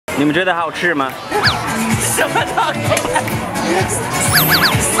你们觉得好吃吗？什么东西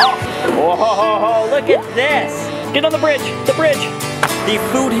？Oh, look at this! Get on the bridge! The bridge! The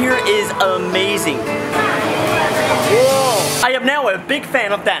food here is amazing. Whoa! I am now a big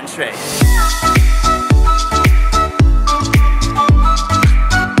fan of Tamsui.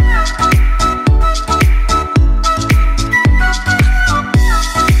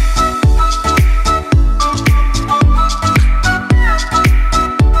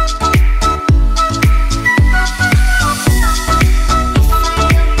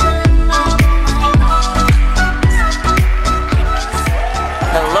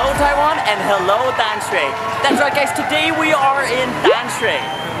 Hello Tamsui. That's right guys, today we are in Tamsui.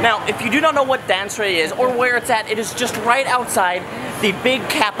 Now if you do not know what Tamsui is or where it's at, it is just right outside the big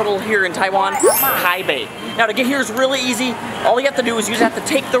capital here in Taiwan, Taipei. Now to get here is really easy. All you have to do is you just have to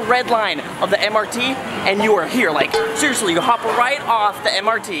take the red line of the MRT and you are here. Like seriously, you hop right off the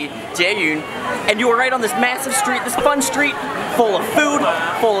MRT, Jieyun, and you are right on this massive street, this fun street full of food,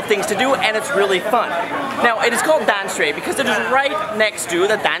 full of things to do, and it's really fun. Now it is called Tamsui because it is right next to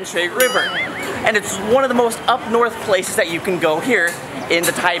the Tamsui River. And it's one of the most up north places that you can go here in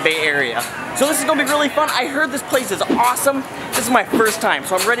the Taipei area. So this is going to be really fun. I heard this place is awesome. This is my first time,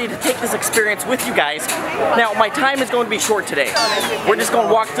 so I'm ready to take this experience with you guys. Now my time is going to be short today. We're just going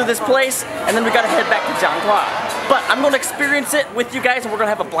to walk through this place and then we got to head back to Jianghua. But I'm going to experience it with you guys and we're going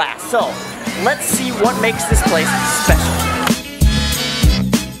to have a blast. So let's see what makes this place special.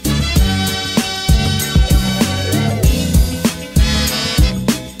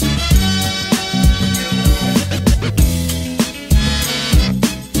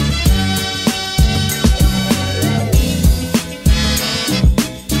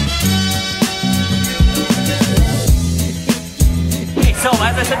 So,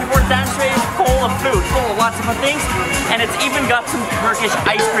 as I said before, Tamsui is full of food, full of lots of fun things, and it's even got some Turkish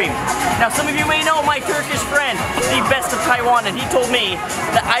ice cream. Now, some of you may know my Turkish friend, the best of Taiwan, and he told me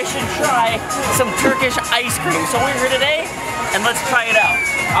that I should try some Turkish ice cream. So we're here today, and let's try it out.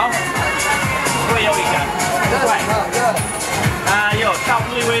 Oh, 有巧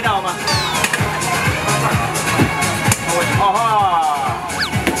克力味道吗？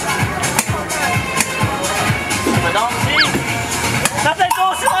什么东西？ 他在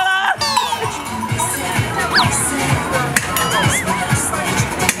做什么啦？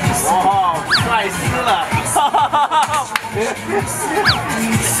哇，帅死了！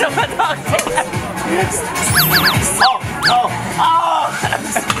什么东西？哦！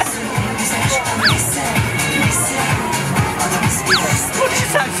我只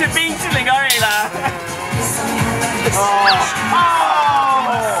想吃冰淇淋而已啦。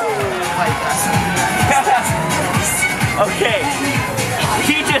Okay.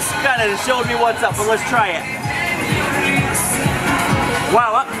 He just kind of showed me what's up, but let's try it.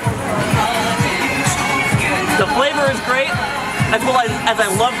 Wow, the flavor is great, as well as I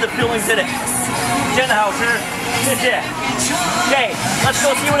love the fillings in it. 真的好吃，谢谢. Okay, let's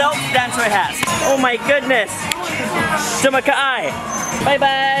go see what else Tamsui has. Oh my goodness, 这么可爱. Bye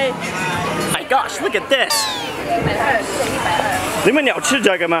bye. My gosh, look at this. 你们有吃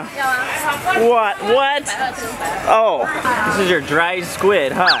这个吗？有啊。What? Oh, this is your dried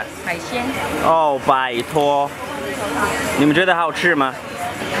squid, huh? 海鲜。哦，拜托。你们觉得好吃吗？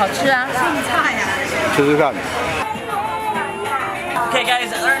好吃啊，剩菜啊。试试看。Okay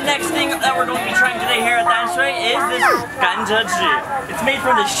guys, our next thing that we're going to be trying today here at Tamsui is this ganzhezhi. It's made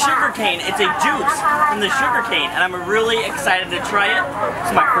from the sugar cane. It's a juice from the sugar cane, and I'm really excited to try it.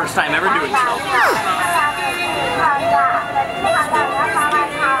 It's my first time ever doing so.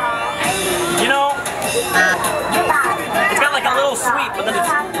 You know, it's got like a little sweet, but then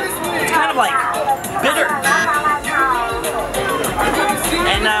it's kind of like bitter.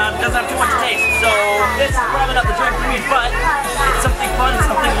 And doesn't have too much taste. So this is probably not the drink for me, but it's something fun,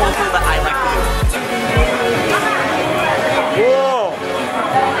 something local that I like to do. Whoa!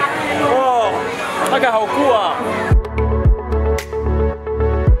 Whoa! 那个好酷啊！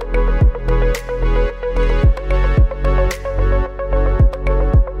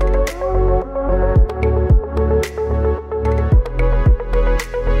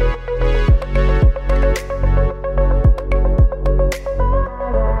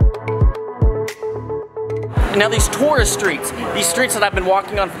 Now these tourist streets, these streets that I've been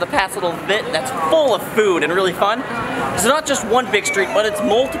walking on for the past little bit, that's full of food and really fun. It's not just one big street, but it's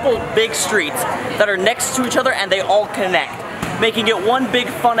multiple big streets that are next to each other and they all connect, making it one big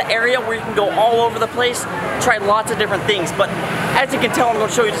fun area where you can go all over the place, try lots of different things. But as you can tell, I'm going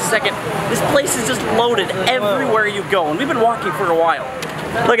to show you just a second, this place is just loaded everywhere you go, and we've been walking for a while.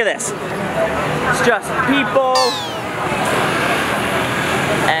 Look at this. It's just people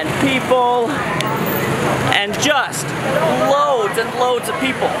and people, and just loads and loads of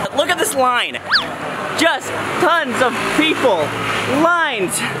people. Look at this line. Just tons of people.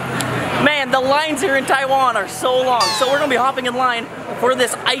 Lines. Man, the lines here in Taiwan are so long. So we're gonna be hopping in line for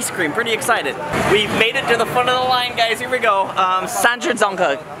this ice cream. Pretty excited. We've made it to the front of the line, guys. Here we go. 3只总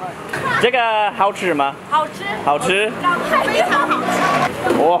可。这个好吃吗？好吃。好吃。非常好吃。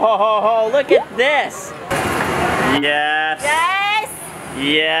 Whoa! Look at this. Yes. Yes.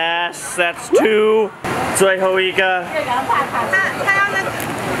 Yes. That's 2. 最后一个。他要那个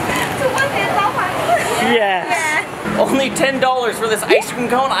主播节招牌。Yes. Only $10 for this ice cream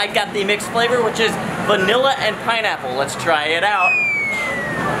cone. I got the mixed flavor, which is vanilla and pineapple. Let's try it out.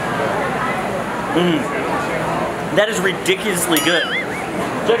 That is ridiculously good.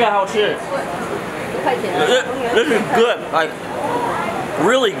 这个好吃。This is good. Like,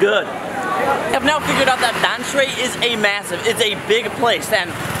 really good. I've now figured out that Danshui is it's a big place,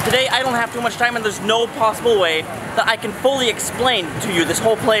 and today I don't have too much time and there's no possible way that I can fully explain to you this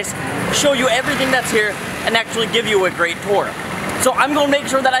whole place, show you everything that's here, and actually give you a great tour. So I'm going to make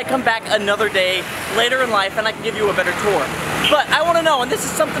sure that I come back another day later in life and I can give you a better tour. But I want to know, and this is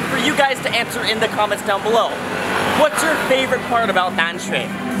something for you guys to answer in the comments down below. What's your favorite part about Danshui?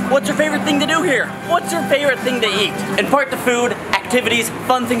 What's your favorite thing to do here? What's your favorite thing to eat? In part the food, activities,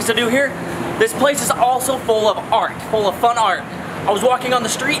 fun things to do here, this place is also full of art, full of fun art. I was walking on the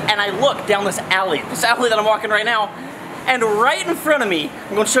street and I looked down this alley that I'm walking right now, and right in front of me,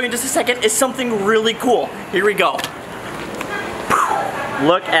 I'm going to show you in just a second, is something really cool. Here we go.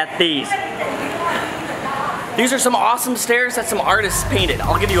 Look at these. These are some awesome stairs that some artists painted.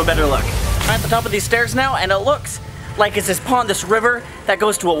 I'll give you a better look. I'm at the top of these stairs now, and it looks like it's this pond, this river that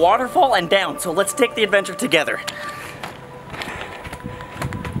goes to a waterfall and down. So let's take the adventure together.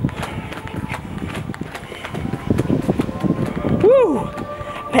 Woo!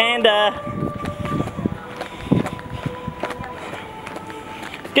 Panda!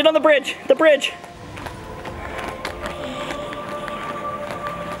 Get on the bridge! The bridge!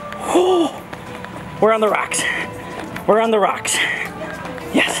 Oh, we're on the rocks. We're on the rocks.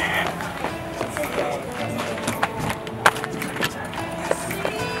 Yes.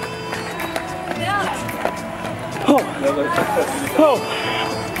 Oh. Oh.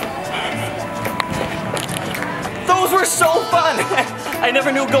 Those were so fun! I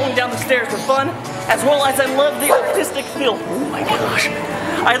never knew going down the stairs were fun, as well as I love the artistic feel. Oh my gosh.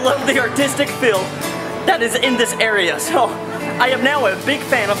 I love the artistic feel that is in this area. So I am now a big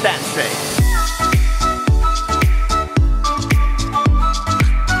fan of Danshui.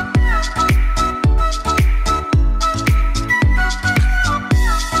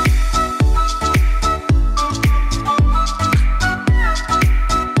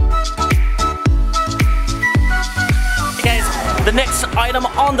 The next item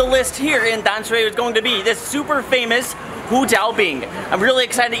on the list here in Danshui is going to be this super famous Hu Jiao Bing. I'm really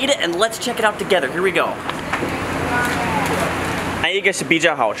excited to eat it, and let's check it out together. Here we go. 哪一个是比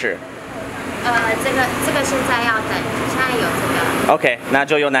较好吃？这个现在要等，现在有这个。OK， 那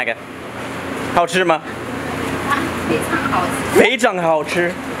就用哪个？好吃吗？非常好吃。非常好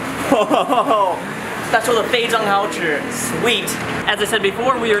吃。That's what the 非常好吃. Sweet. As I said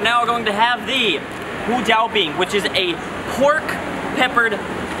before, we are now going to have the Hu Jiao Bing, which is a pork peppered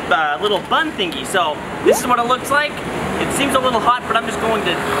little bun thingy. So this is what it looks like. It seems a little hot, but I'm just going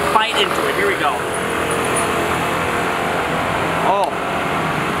to bite into it. Here we go. Oh,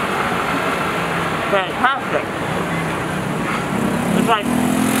 fantastic. It's like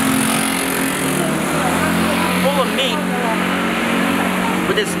full of meat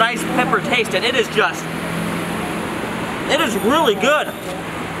with this nice pepper taste, and it is really good.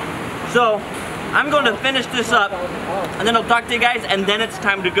 So I'm going to finish this up, and then I'll talk to you guys, and then it's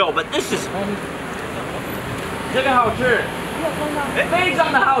time to go. But this is... 这个好吃. 非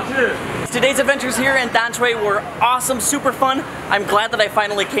常的好吃. Today's adventures here in Danshui were awesome, super fun. I'm glad that I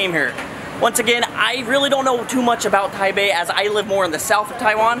finally came here. Once again, I really don't know too much about Taipei, as I live more in the south of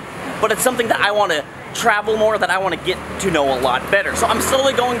Taiwan, but it's something that I want to travel more, that I want to get to know a lot better. So I'm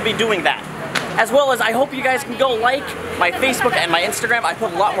slowly going to be doing that. As well as I hope you guys can go like my Facebook and my Instagram. I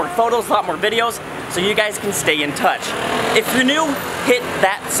put a lot more photos, a lot more videos, so you guys can stay in touch. If you're new, hit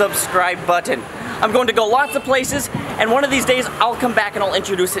that subscribe button. I'm going to go lots of places, and one of these days I'll come back and I'll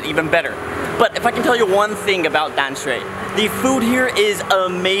introduce it even better. But if I can tell you one thing about Danshui, the food here is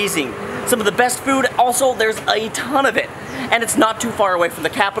amazing. Some of the best food, also there's a ton of it. And it's not too far away from the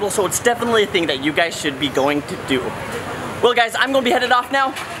capital, so it's definitely a thing that you guys should be going to do. Well guys, I'm going to be headed off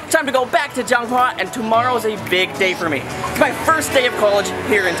now. It's time to go back to Jianghua, and tomorrow's a big day for me. It's my first day of college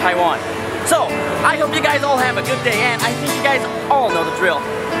here in Taiwan. So, I hope you guys all have a good day, and I think you guys all know the drill.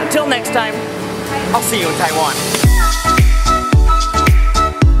 until next time, I'll see you in Taiwan.